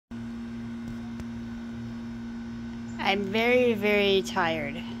I'm very, very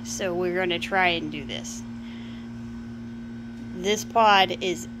tired, so we're going to try and do this. This pod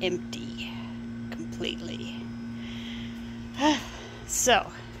is empty completely.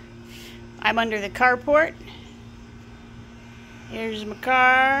 So, I'm under the carport. Here's my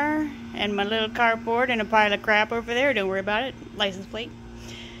car and my little carport and a pile of crap over there. Don't worry about it. License plate.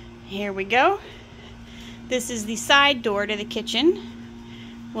 Here we go. This is the side door to the kitchen.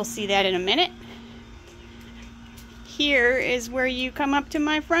 We'll see that in a minute. Here is where you come up to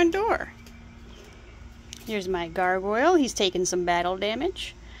my front door. Here's my gargoyle. He's taken some battle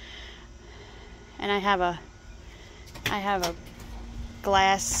damage. And I have a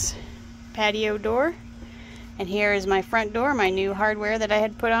glass patio door. And here is my front door, my new hardware that I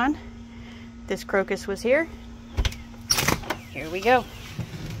had put on. This crocus was here. Here we go.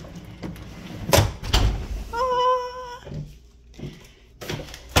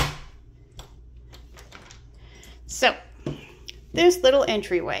 So, this little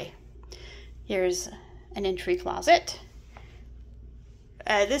entryway. Here's an entry closet.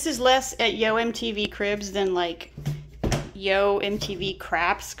 This is less at Yo MTV Cribs than like Yo MTV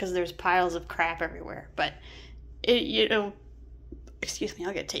Craps, because there's piles of crap everywhere. But, excuse me,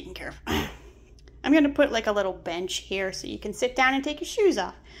 I'll get taken care of. I'm going to put like a little bench here so you can sit down and take your shoes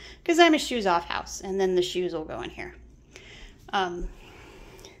off. Because I'm a shoes off house, and then the shoes will go in here.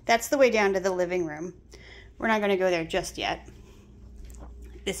 That's the way down to the living room. We're not going to go there just yet.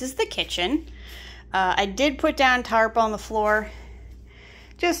 This is the kitchen. I did put down tarp on the floor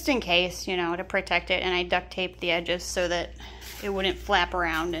just in case, you know, to protect it. And I duct taped the edges so that it wouldn't flap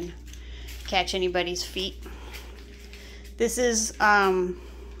around and catch anybody's feet. This is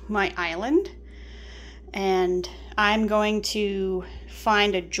my island. And I'm going to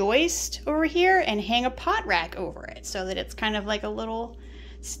find a joist over here and hang a pot rack over it so that it's kind of like a little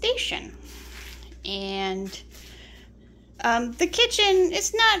station. And the kitchen,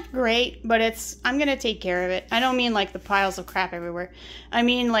 it's not great, but I'm going to take care of it. I don't mean like the piles of crap everywhere. I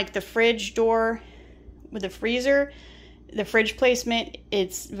mean like the fridge door with the freezer, the fridge placement,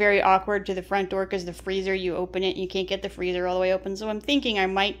 it's very awkward to the front door because the freezer, you open it, you can't get the freezer all the way open. So I'm thinking I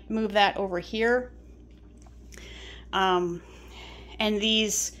might move that over here. And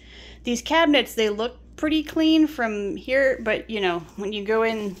these cabinets, they look pretty clean from here, but you know, when you go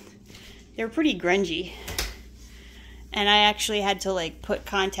in, they're pretty grungy. And I actually had to like put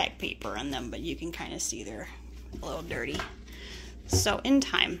contact paper on them, but you can kind of see they're a little dirty. So in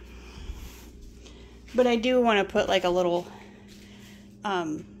time. But I do want to put like a little,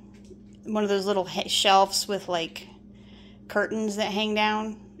 one of those little shelves with like curtains that hang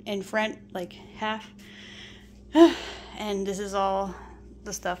down in front, like half. And this is all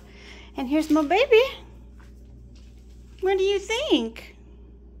the stuff. And here's my baby. What do you think?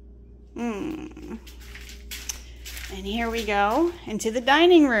 And here we go into the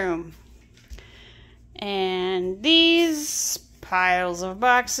dining room. And these piles of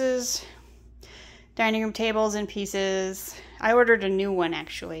boxes, dining room tables in pieces. I ordered a new one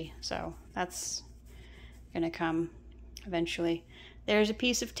actually, so that's gonna come eventually. There's a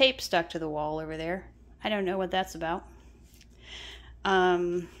piece of tape stuck to the wall over there. I don't know what that's about.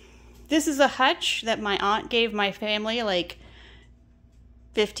 This is a hutch that my aunt gave my family like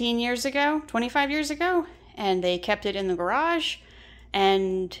 15 years ago, 25 years ago, and they kept it in the garage,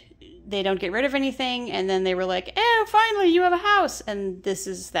 and they don't get rid of anything, and then they were like, oh, finally, you have a house, and this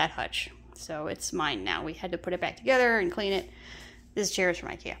is that hutch. So it's mine now. We had to put it back together and clean it. This chair is from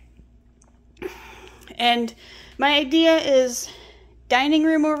IKEA. And my idea is dining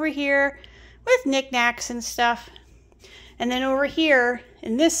room over here with knickknacks and stuff. And then over here,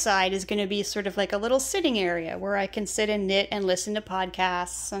 in this side, is going to be sort of like a little sitting area where I can sit and knit and listen to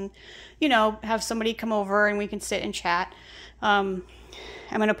podcasts and, you know, have somebody come over and we can sit and chat. I'm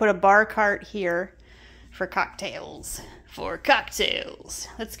going to put a bar cart here for cocktails.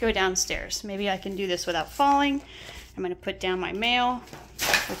 Let's go downstairs. Maybe I can do this without falling. I'm going to put down my mail,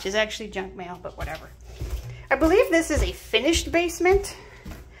 which is actually junk mail, but whatever. I believe this is a finished basement.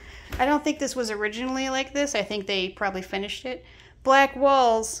 I don't think this was originally like this. I think they probably finished it. Black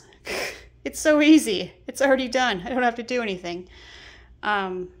walls. It's so easy. It's already done. I don't have to do anything.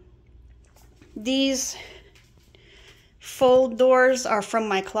 These fold doors are from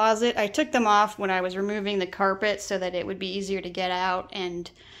my closet. I took them off when I was removing the carpet so that it would be easier to get out. And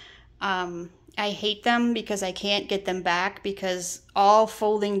I hate them because I can't get them back, because all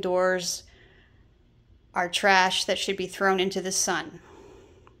folding doors are trash that should be thrown into the sun.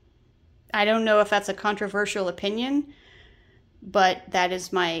 I don't know if that's a controversial opinion, but that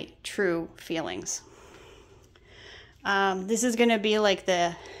is my true feelings. This is going to be like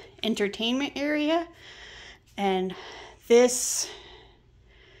the entertainment area. And this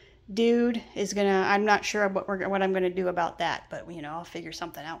dude is gonna, I'm not sure what I'm gonna do about that, but you know, I'll figure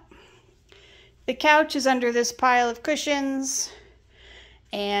something out. The couch is under this pile of cushions,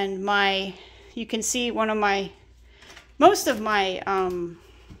 and you can see most of my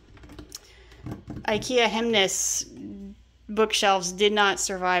IKEA Hemnes bookshelves did not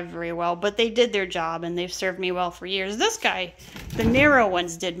survive very well, but they did their job and they've served me well for years. This guy, the narrow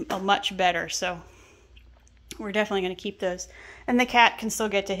ones, did much better, so we're definitely going to keep those. And the cat can still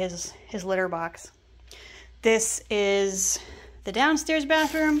get to his litter box. This is the downstairs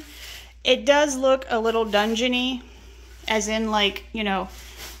bathroom. It does look a little dungeony, as in, like, you know,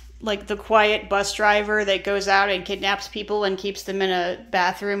 like the quiet bus driver that goes out and kidnaps people and keeps them in a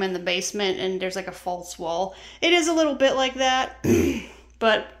bathroom in the basement and there's like a false wall. It is a little bit like that,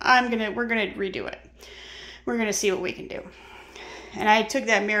 but we're gonna redo it. We're gonna see what we can do. And I took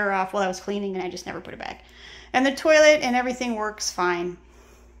that mirror off while I was cleaning and I just never put it back. And the toilet and everything works fine.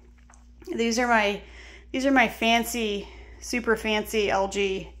 These are my fancy, super fancy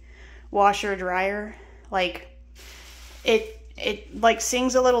LG washer dryer. Like, it like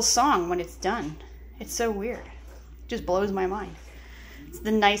sings a little song when it's done. It's so weird. It just blows my mind. It's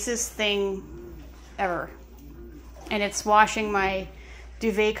the nicest thing ever. And it's washing my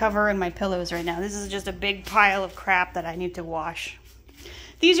duvet cover and my pillows right now. This is just a big pile of crap that I need to wash.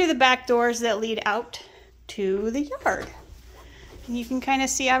 These are the back doors that lead out to the yard. And you can kind of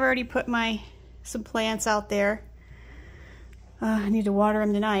see I've already put some plants out there. I need to water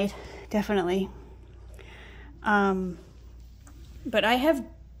them tonight, definitely. But I have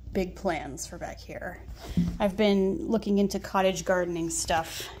big plans for back here. I've been looking into cottage gardening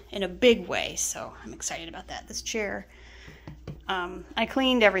stuff in a big way, so I'm excited about that. This chair, I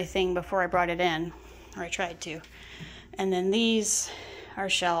cleaned everything before I brought it in, or I tried to. And then these are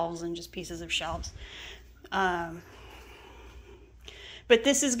shelves and just pieces of shelves. But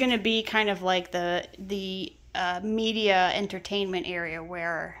this is going to be kind of like the media entertainment area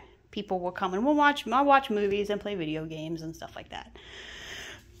where people will come and I'll watch movies and play video games and stuff like that.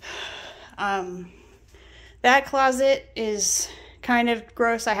 That closet is kind of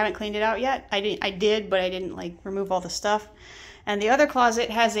gross. I haven't cleaned it out yet. I did, but I didn't like remove all the stuff. And the other closet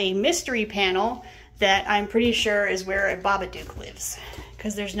has a mystery panel that I'm pretty sure is where a Babadook lives,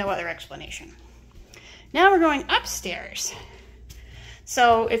 because there's no other explanation. Now we're going upstairs.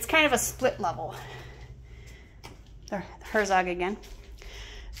 So it's kind of a split level. The Herzog again.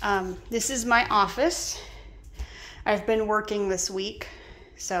 This is my office. I've been working this week,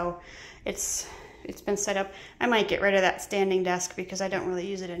 so it's been set up. I might get rid of that standing desk because I don't really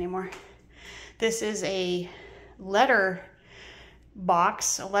use it anymore. This is a letter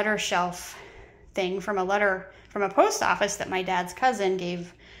box, a letter shelf thing from a post office that my dad's cousin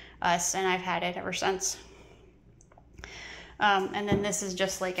gave us, and I've had it ever since. And then this is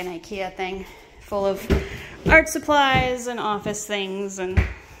just like an IKEA thing full of art supplies and office things, and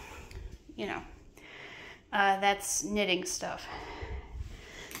you know, that's knitting stuff.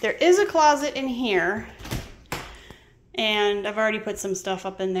 There is a closet in here, and I've already put some stuff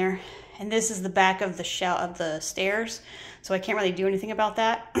up in there. And this is the back of the stairs, so I can't really do anything about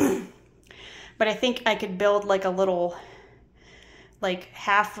that. But I think I could build like a little, like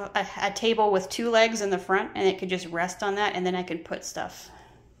half a table with 2 legs in the front, and it could just rest on that, and then I could put stuff.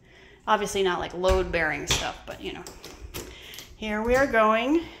 Obviously not like load-bearing stuff, but you know. Here we are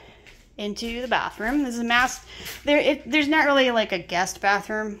going into the bathroom. This is a there's not really like a guest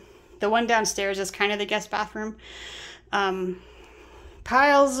bathroom. The one downstairs is kind of the guest bathroom.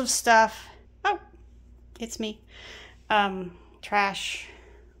 Piles of stuff. Oh, it's me. Trash.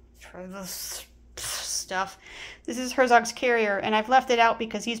 Stuff. This is Herzog's carrier, and I've left it out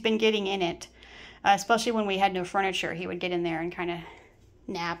because he's been getting in it. Especially when we had no furniture, he would get in there and kind of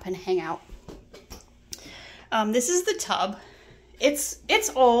nap and hang out. This is the tub. It's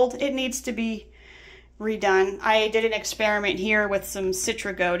old. It needs to be redone. I did an experiment here with some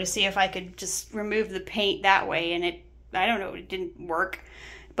Citrigo to see if I could just remove the paint that way, and I don't know, it didn't work.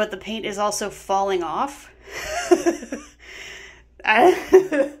 But the paint is also falling off.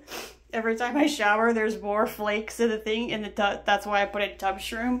 Every time I shower, there's more flakes in the thing in the tub. That's why I put a tub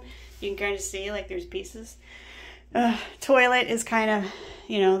shroom. You can kind of see like there's pieces. Toilet is kind of,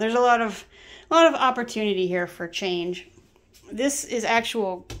 you know, there's a lot of opportunity here for change. This is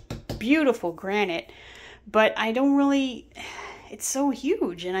actual beautiful granite, but I don't really, it's so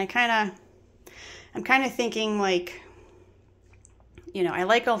huge, and I'm kind of thinking like, you know, I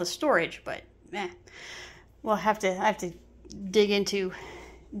like all the storage, but I have to dig into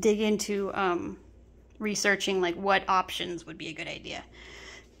researching like what options would be a good idea.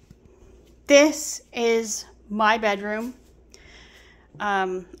 This is my bedroom.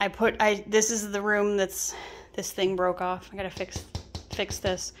 This is the room this thing broke off. I gotta fix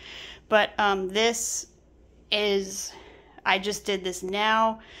this. But this is, I just did this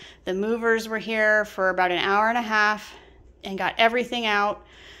now. The movers were here for about an hour and a half and got everything out.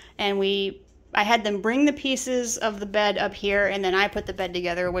 And I had them bring the pieces of the bed up here, and then I put the bed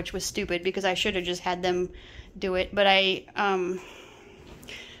together, which was stupid because I should have just had them do it. But I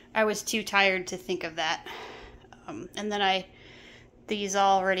was too tired to think of that. And then these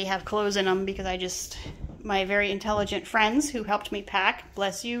already have clothes in them because my very intelligent friends who helped me pack,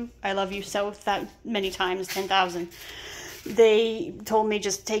 bless you, I love you so that many times, 10,000. They told me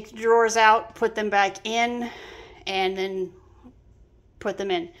just take the drawers out, put them back in, and then put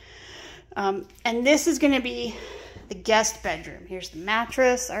them in. And this is going to be the guest bedroom. Here's the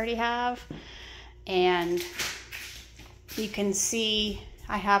mattress I already have. And you can see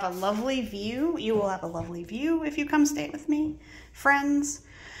I have a lovely view. You will have a lovely view if you come stay with me, friends.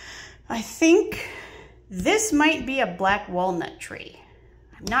 I think this might be a black walnut tree.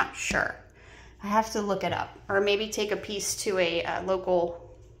 I'm not sure. I have to look it up. Or maybe take a piece to a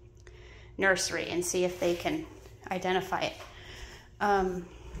local nursery and see if they can identify it.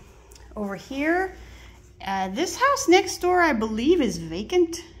 Over here, this house next door, I believe, is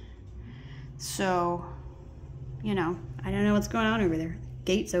vacant. So, you know, I don't know what's going on over there.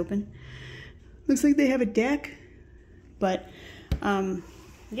 Gate's open. Looks like they have a deck. But,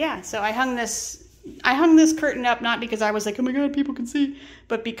 yeah, so I hung this curtain up not because I was like, oh my God, people can see,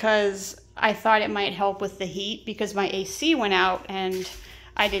 but because I thought it might help with the heat because my AC went out and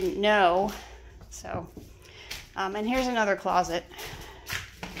I didn't know. So, and here's another closet.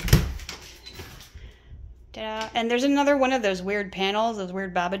 And there's another one of those weird panels, those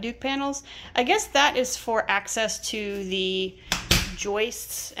weird Babadook panels. I guess that is for access to the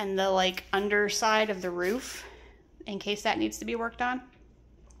joists and the like underside of the roof in case that needs to be worked on.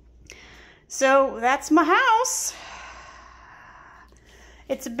 So that's my house.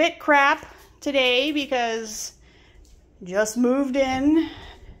 It's a bit crap today because just moved in.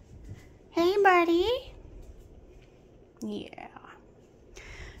 Hey, buddy. Yeah.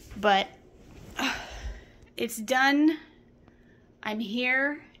 But it's done. I'm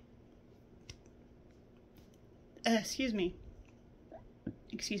here. Excuse me.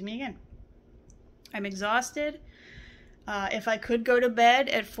 Excuse me again. I'm exhausted. If I could go to bed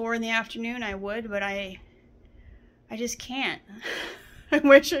at 4 in the afternoon, I would, but I just can't. I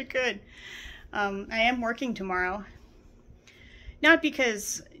wish I could. I am working tomorrow. Not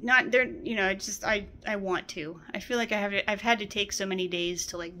because, you know, it's just, I want to. I feel like I've had to take so many days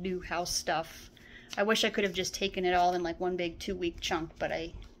to, like, do house stuff. I wish I could have just taken it all in, like, one big 2-week chunk, but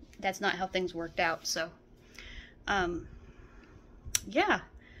that's not how things worked out, so. Yeah.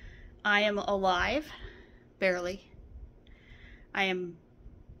 I am alive. Barely. I am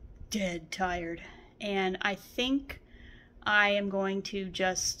dead tired. And I think I am going to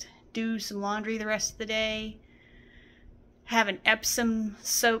just do some laundry the rest of the day. Have an Epsom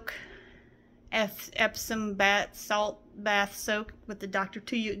soak. Epsom salt bath soak with the Dr.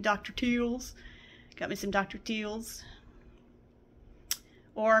 Teal's. Got me some Dr. Teal's.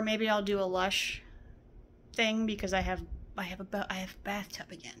 Or maybe I'll do a Lush thing because I have a bathtub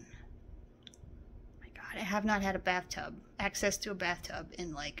again. I have not had a bathtub, access to a bathtub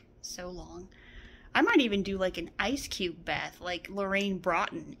in like so long. I might even do like an ice cube bath like Lorraine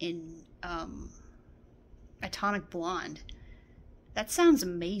Broughton in Atomic Blonde. That sounds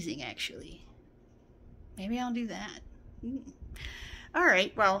amazing, actually. Maybe I'll do that. All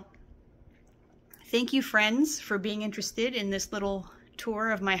right, well, thank you, friends, for being interested in this little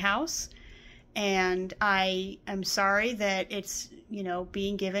tour of my house. And I am sorry that it's, you know,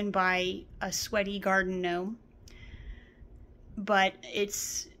 being given by a sweaty garden gnome. But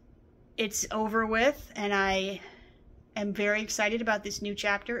it's over with, and I am very excited about this new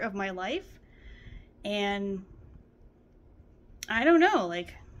chapter of my life. And I don't know,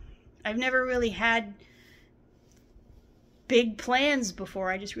 like, I've never really had big plans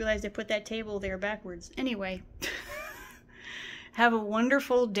before. I just realized I put that table there backwards. Anyway, have a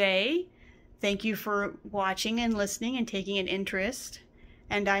wonderful day. Thank you for watching and listening and taking an interest.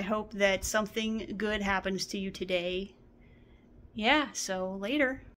 And I hope that something good happens to you today. Yeah, so later.